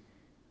testing,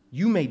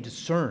 you may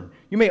discern,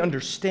 you may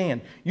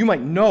understand, you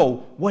might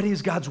know what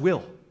is God's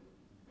will.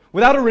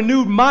 Without a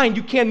renewed mind,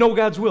 you can't know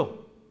God's will.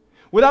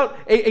 Without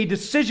a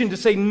decision to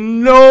say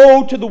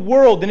no to the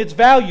world and its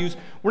values,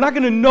 we're not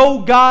going to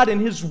know God and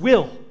His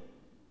will.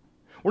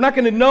 We're not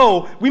going to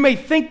know. We may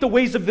think the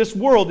ways of this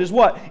world is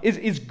what?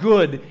 Is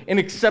good and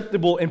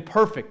acceptable and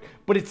perfect.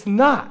 But it's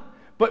not.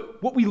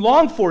 But what we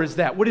long for is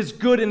that, what is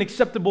good and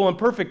acceptable and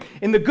perfect.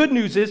 And the good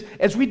news is,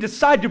 as we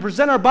decide to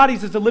present our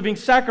bodies as a living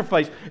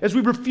sacrifice, as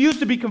we refuse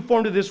to be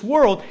conformed to this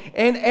world,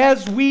 and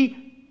as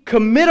we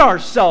commit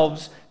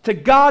ourselves to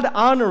God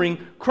honoring,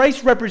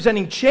 Christ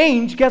representing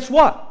change, guess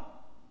what?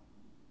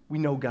 We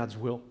know God's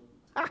will.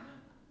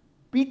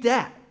 Beat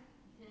that.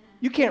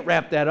 You can't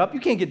wrap that up. You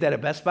can't get that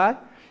at Best Buy.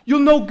 You'll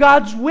know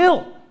God's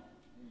will.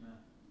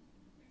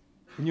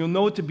 And you'll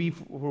know it to be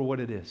for what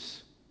it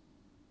is.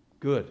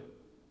 Good.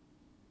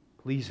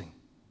 Pleasing.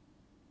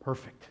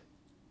 Perfect.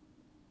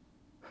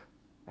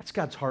 That's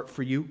God's heart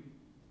for you.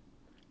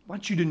 He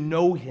wants you to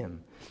know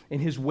Him in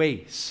His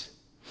ways.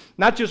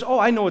 Not just, oh,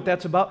 I know what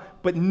that's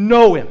about, but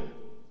know Him.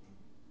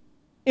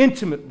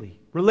 Intimately.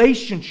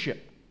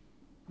 Relationship.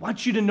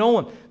 Wants you to know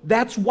Him.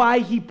 That's why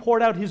He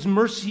poured out His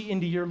mercy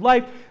into your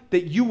life,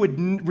 that you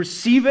would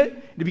receive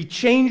it, to be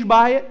changed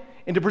by it,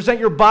 and to present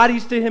your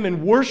bodies to Him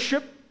in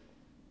worship.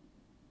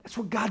 That's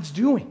what God's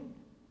doing.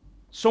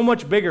 So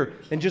much bigger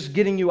than just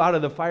getting you out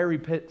of the fiery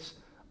pits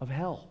of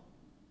hell.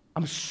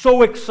 I'm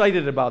so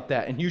excited about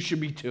that, and you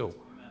should be too.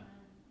 Amen.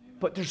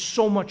 But there's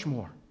so much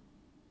more.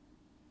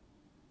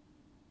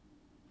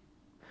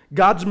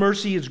 God's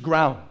mercy is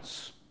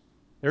grounds.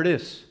 There it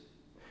is.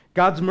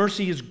 God's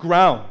mercy is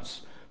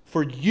grounds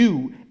for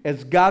you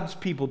as God's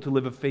people to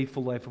live a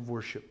faithful life of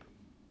worship.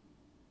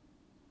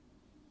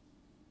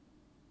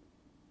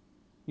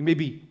 You may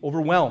be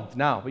overwhelmed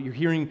now, but you're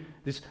hearing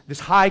this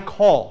high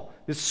call,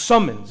 this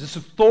summons, this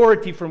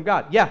authority from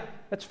God. Yeah,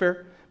 that's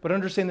fair. But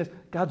understand this,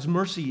 God's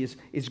mercy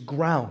is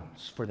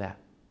grounds for that.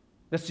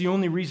 That's the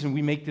only reason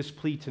we make this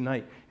plea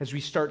tonight as we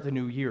start the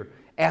new year.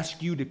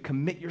 Ask you to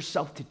commit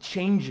yourself to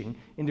changing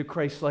into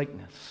Christ's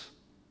likeness.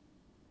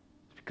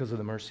 It's because of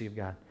the mercy of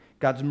God.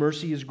 God's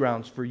mercy is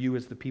grounds for you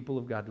as the people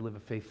of God to live a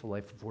faithful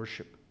life of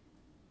worship.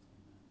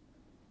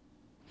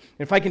 And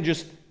if I can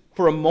just,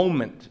 for a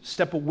moment,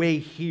 step away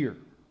here,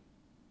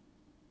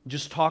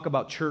 just talk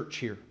about church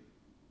here.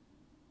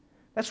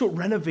 That's what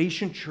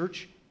Renovation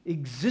Church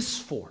exists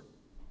for.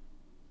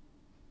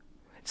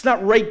 It's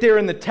not right there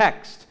in the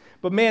text,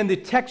 but man, the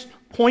text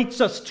points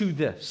us to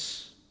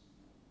this.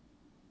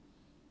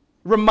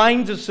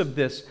 Reminds us of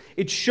this.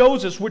 It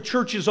shows us what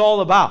church is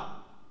all about.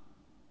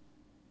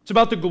 It's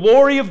about the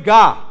glory of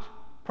God,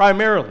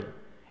 primarily.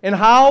 And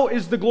how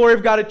is the glory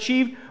of God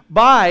achieved?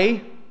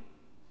 By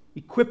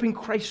equipping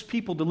Christ's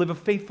people to live a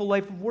faithful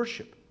life of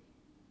worship.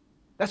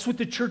 That's what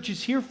the church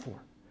is here for.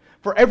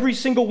 For every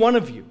single one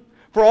of you.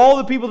 For all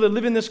the people that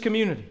live in this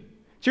community.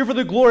 It's here for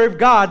the glory of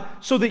God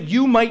so that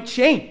you might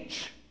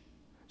change.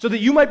 So that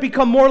you might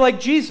become more like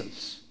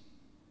Jesus.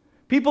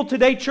 People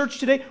today, church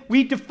today,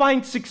 we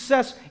define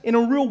success in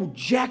a real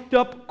jacked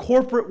up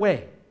corporate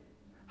way.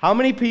 How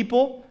many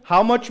people,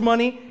 how much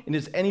money, and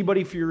is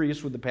anybody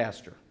furious with the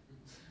pastor?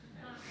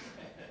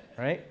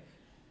 Right?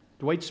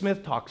 Dwight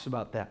Smith talks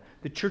about that.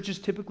 The churches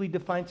typically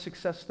define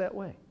success that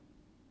way.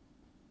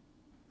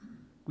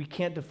 We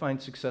can't define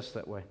success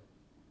that way.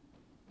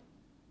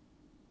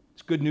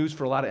 It's good news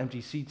for a lot of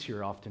empty seats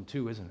here often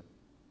too, isn't it?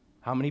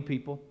 How many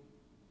people?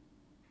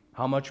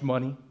 How much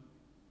money?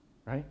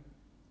 Right?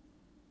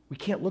 We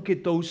can't look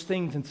at those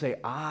things and say,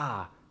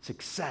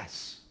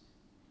 success.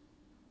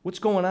 What's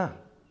going on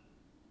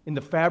in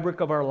the fabric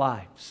of our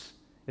lives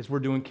as we're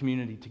doing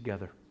community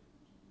together?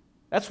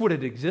 That's what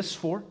it exists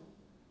for.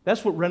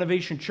 That's what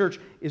Renovation Church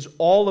is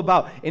all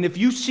about. And if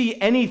you see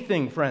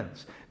anything,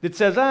 friends, that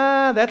says,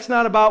 that's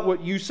not about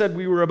what you said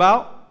we were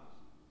about,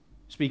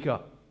 speak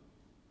up.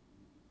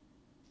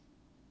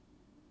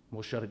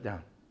 We'll shut it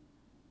down.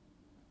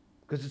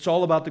 Because it's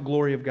all about the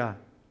glory of God.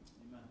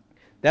 Amen.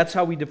 That's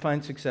how we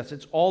define success.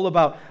 It's all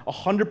about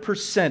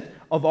 100%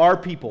 of our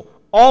people,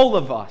 all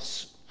of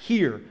us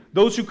here,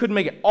 those who couldn't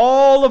make it,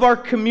 all of our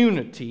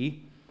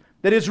community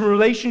that is in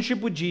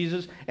relationship with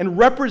Jesus and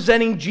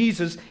representing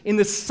Jesus in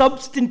the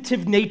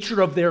substantive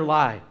nature of their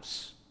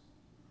lives.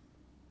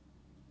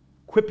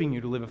 Equipping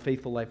you to live a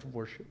faithful life of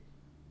worship.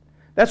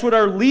 That's what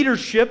our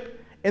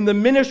leadership and the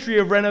ministry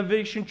of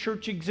Renovation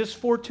Church exists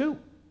for too.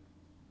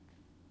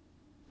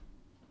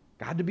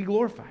 God to be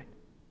glorified,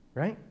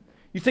 right?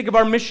 You think of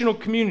our missional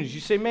communities.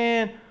 You say,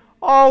 man,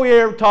 all we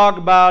ever talk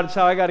about is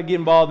how I got to get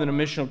involved in a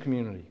missional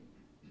community.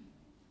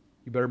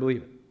 You better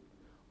believe it.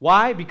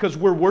 Why? Because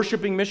we're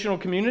worshiping missional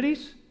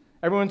communities?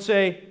 Everyone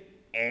say,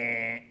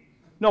 eh.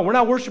 No, we're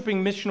not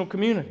worshiping missional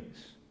communities.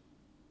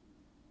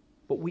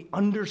 But we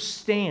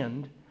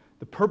understand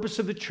the purpose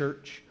of the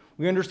church.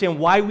 We understand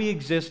why we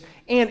exist.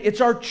 And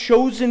it's our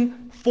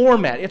chosen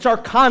format. It's our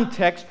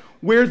context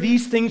where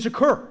these things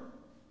occur.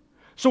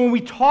 So when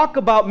we talk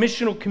about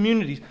missional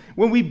communities,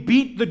 when we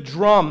beat the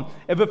drum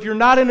of if you're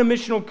not in a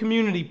missional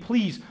community,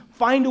 please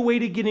find a way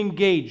to get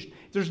engaged.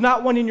 If there's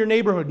not one in your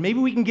neighborhood, maybe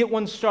we can get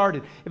one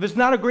started. If it's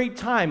not a great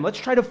time, let's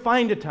try to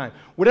find a time.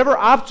 Whatever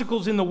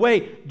obstacles in the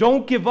way,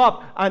 don't give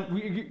up.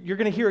 You're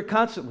going to hear it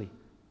constantly.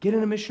 Get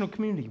in a missional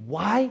community.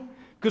 Why?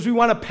 Because we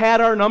want to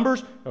pad our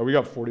numbers? Oh, we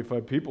got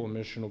 45 people in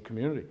missional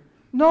community.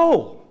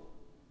 No.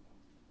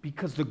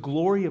 Because the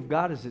glory of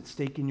God is at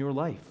stake in your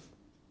life.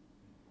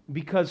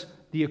 Because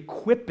the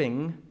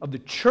equipping of the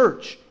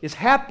church is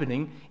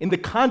happening in the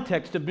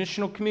context of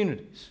missional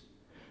communities.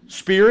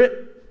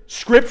 Spirit,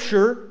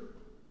 Scripture,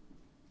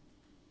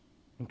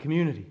 and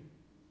community.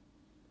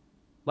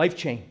 Life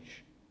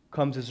change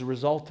comes as a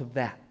result of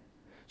that.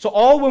 So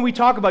all when we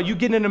talk about you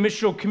getting in a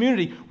missional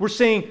community, we're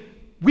saying,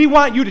 we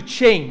want you to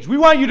change. We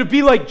want you to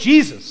be like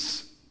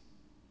Jesus.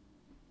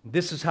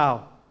 This is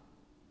how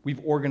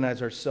we've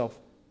organized ourselves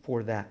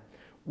for that.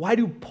 Why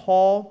do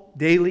Paul,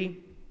 Daly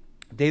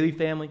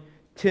family,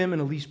 Tim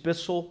and Elise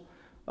Bissell,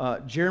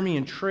 Jeremy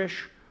and Trish,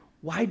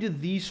 why do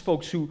these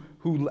folks who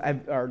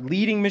are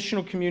leading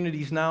missional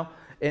communities now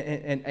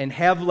and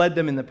have led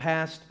them in the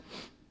past,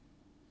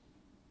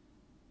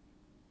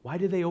 why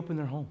do they open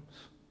their homes?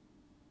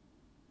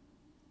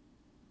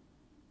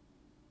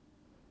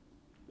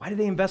 Why do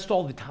they invest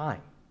all the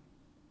time?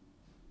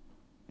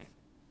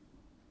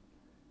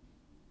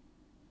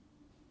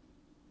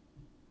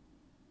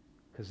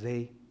 Because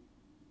they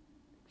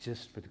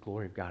exist for the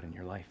glory of God in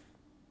your life.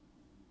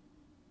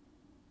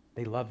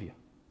 They love you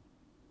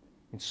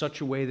in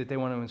such a way that they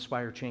want to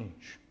inspire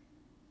change.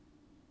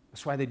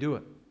 That's why they do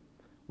it,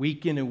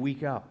 week in and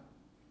week out.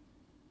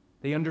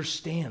 They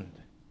understand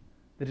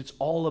that it's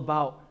all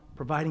about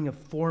providing a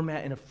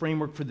format and a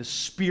framework for the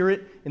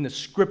Spirit and the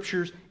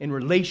Scriptures and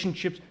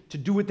relationships to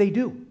do what they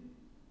do.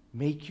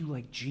 Make you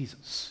like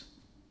Jesus.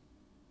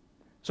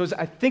 So as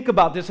I think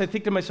about this, I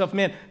think to myself,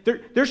 man,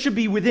 there should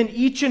be within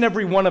each and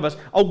every one of us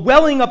a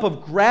welling up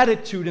of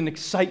gratitude and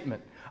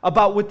excitement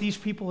about what these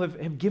people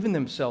have given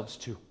themselves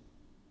to.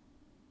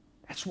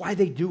 That's why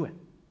they do it.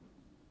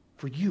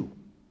 For you.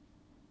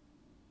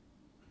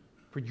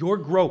 For your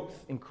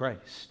growth in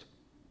Christ.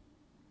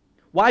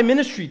 Why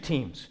ministry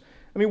teams?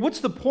 I mean, what's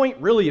the point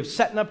really of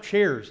setting up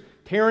chairs,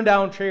 tearing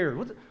down chairs?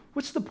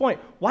 What's the point?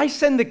 Why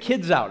send the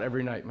kids out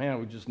every night? Man,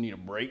 we just need a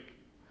break. You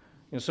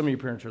know, some of your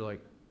parents are like,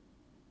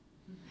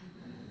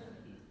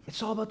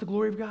 it's all about the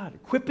glory of God.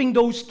 Equipping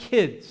those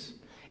kids.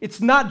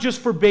 It's not just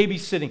for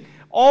babysitting.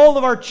 All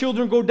of our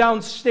children go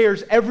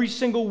downstairs every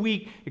single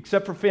week,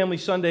 except for family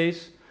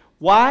Sundays.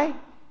 Why?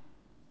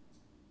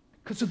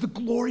 Because of the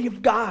glory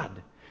of God.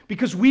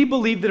 Because we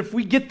believe that if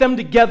we get them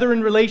together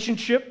in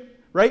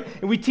relationship, right,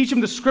 and we teach them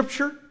the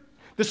Scripture,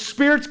 the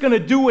Spirit's going to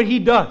do what He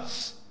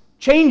does.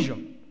 Change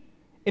them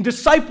and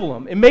disciple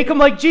them and make them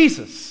like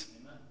Jesus.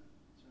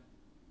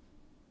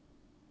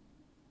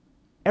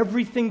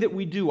 Everything that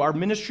we do, our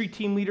ministry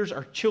team leaders,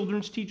 our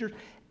children's teachers,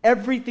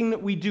 everything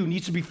that we do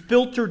needs to be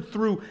filtered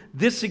through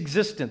this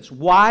existence.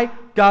 Why?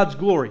 God's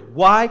glory.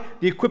 Why?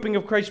 The equipping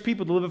of Christ's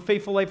people to live a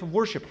faithful life of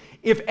worship.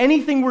 If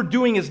anything we're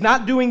doing is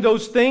not doing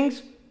those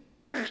things,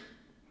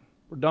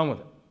 we're done with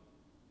it.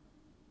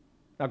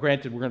 Now,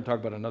 granted, we're going to talk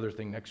about another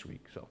thing next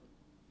week, so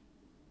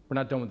we're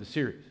not done with the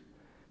series.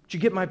 But you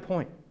get my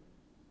point.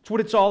 It's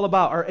what it's all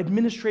about. Our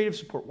administrative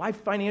support. Why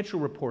financial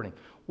reporting?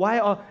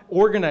 Why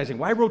organizing?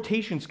 Why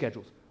rotation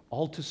schedules?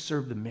 All to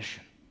serve the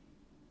mission.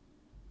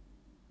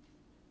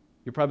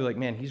 You're probably like,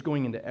 man, he's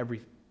going into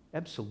everything.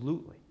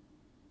 Absolutely.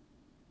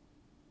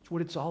 It's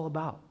what it's all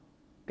about.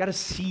 Got to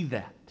see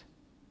that.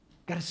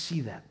 Got to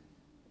see that.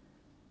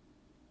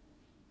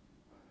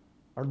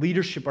 Our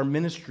leadership, our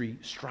ministry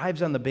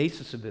strives on the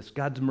basis of this.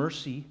 God's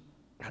mercy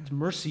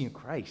in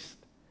Christ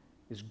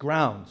is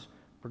grounds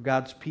for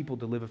God's people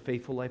to live a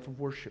faithful life of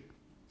worship.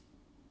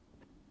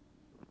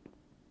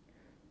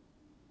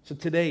 So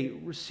today,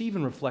 receive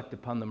and reflect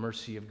upon the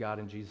mercy of God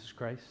in Jesus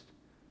Christ.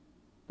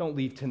 Don't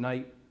leave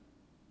tonight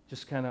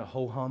just kind of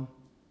ho-hum.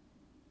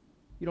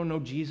 You don't know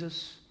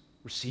Jesus?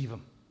 Receive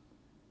Him.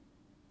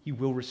 He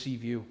will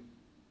receive you.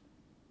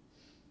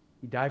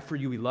 He died for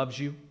you. He loves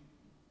you.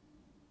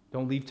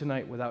 Don't leave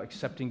tonight without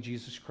accepting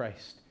Jesus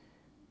Christ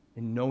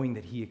and knowing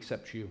that He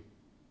accepts you.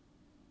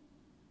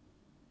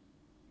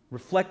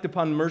 Reflect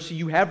upon the mercy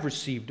you have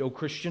received, O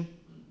Christian.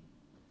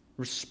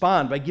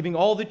 Respond by giving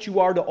all that you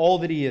are to all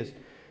that He is.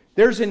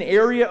 There's an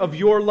area of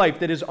your life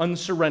that is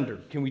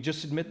unsurrendered. Can we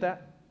just admit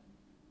that?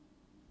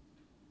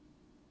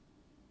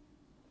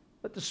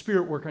 Let the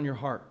Spirit work on your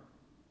heart.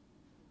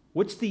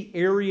 What's the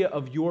area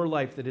of your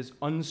life that is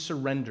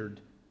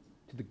unsurrendered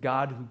to the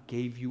God who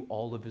gave you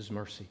all of His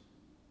mercy?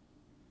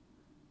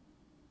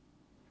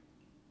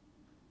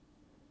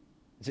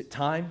 Is it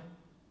time?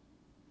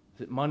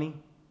 Is it money?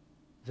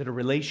 Is it a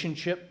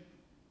relationship?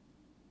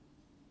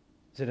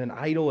 Is it an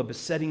idol, a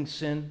besetting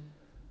sin?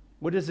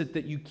 What is it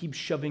that you keep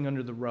shoving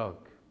under the rug?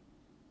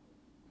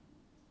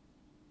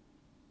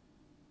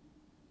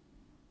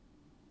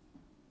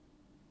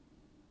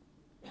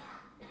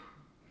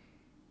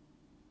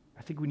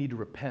 I think we need to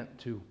repent,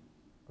 too,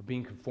 of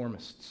being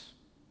conformists,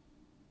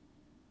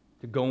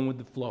 to going with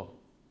the flow.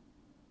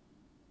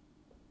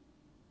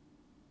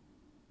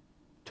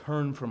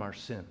 Turn from our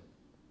sin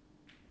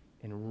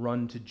and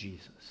run to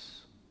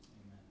Jesus.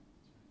 Amen.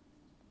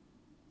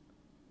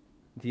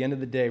 At the end of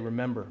the day,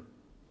 remember,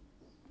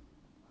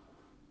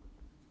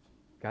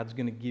 God's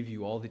going to give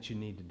you all that you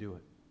need to do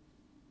it.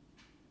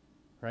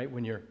 Right?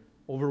 When you're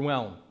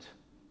overwhelmed,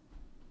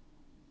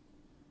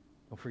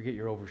 don't forget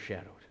you're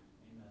overshadowed.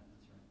 Amen. That's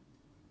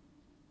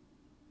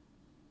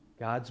right.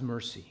 God's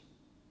mercy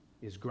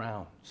is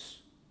grounds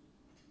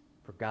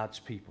for God's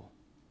people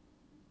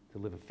to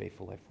live a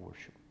faithful life of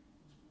worship.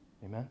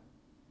 Amen?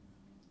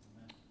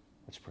 Amen.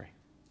 Let's pray.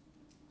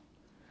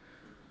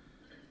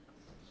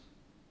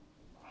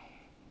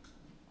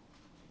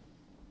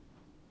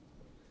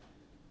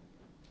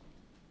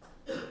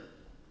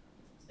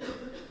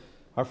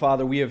 Our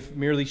Father, we have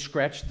merely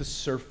scratched the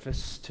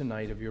surface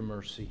tonight of your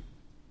mercy.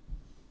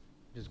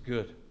 It is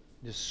good,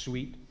 it is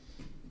sweet,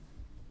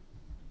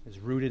 it is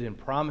rooted in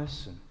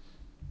promise and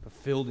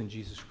fulfilled in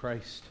Jesus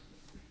Christ.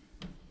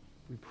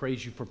 We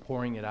praise you for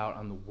pouring it out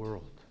on the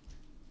world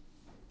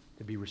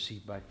to be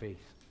received by faith.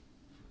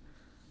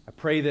 I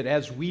pray that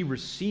as we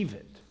receive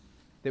it,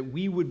 that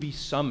we would be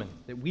summoned,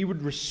 that we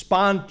would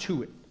respond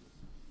to it,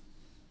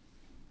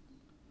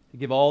 to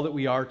give all that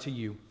we are to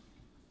you,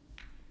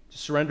 to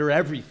surrender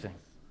everything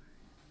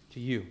to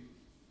you,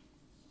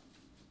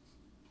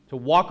 to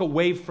walk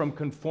away from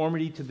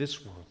conformity to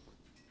this world,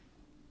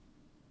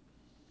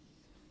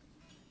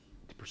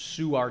 to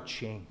pursue our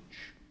change,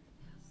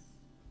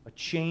 a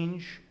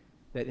change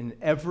that in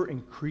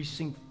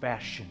ever-increasing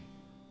fashion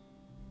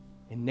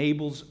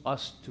enables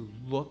us to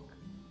look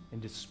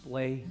and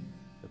display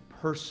the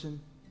person,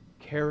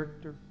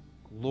 character,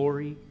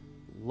 glory,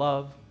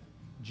 love,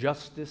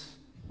 justice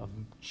of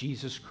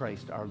Jesus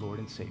Christ, our Lord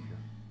and Savior.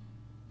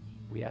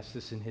 We ask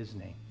this in his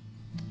name.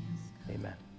 Amen.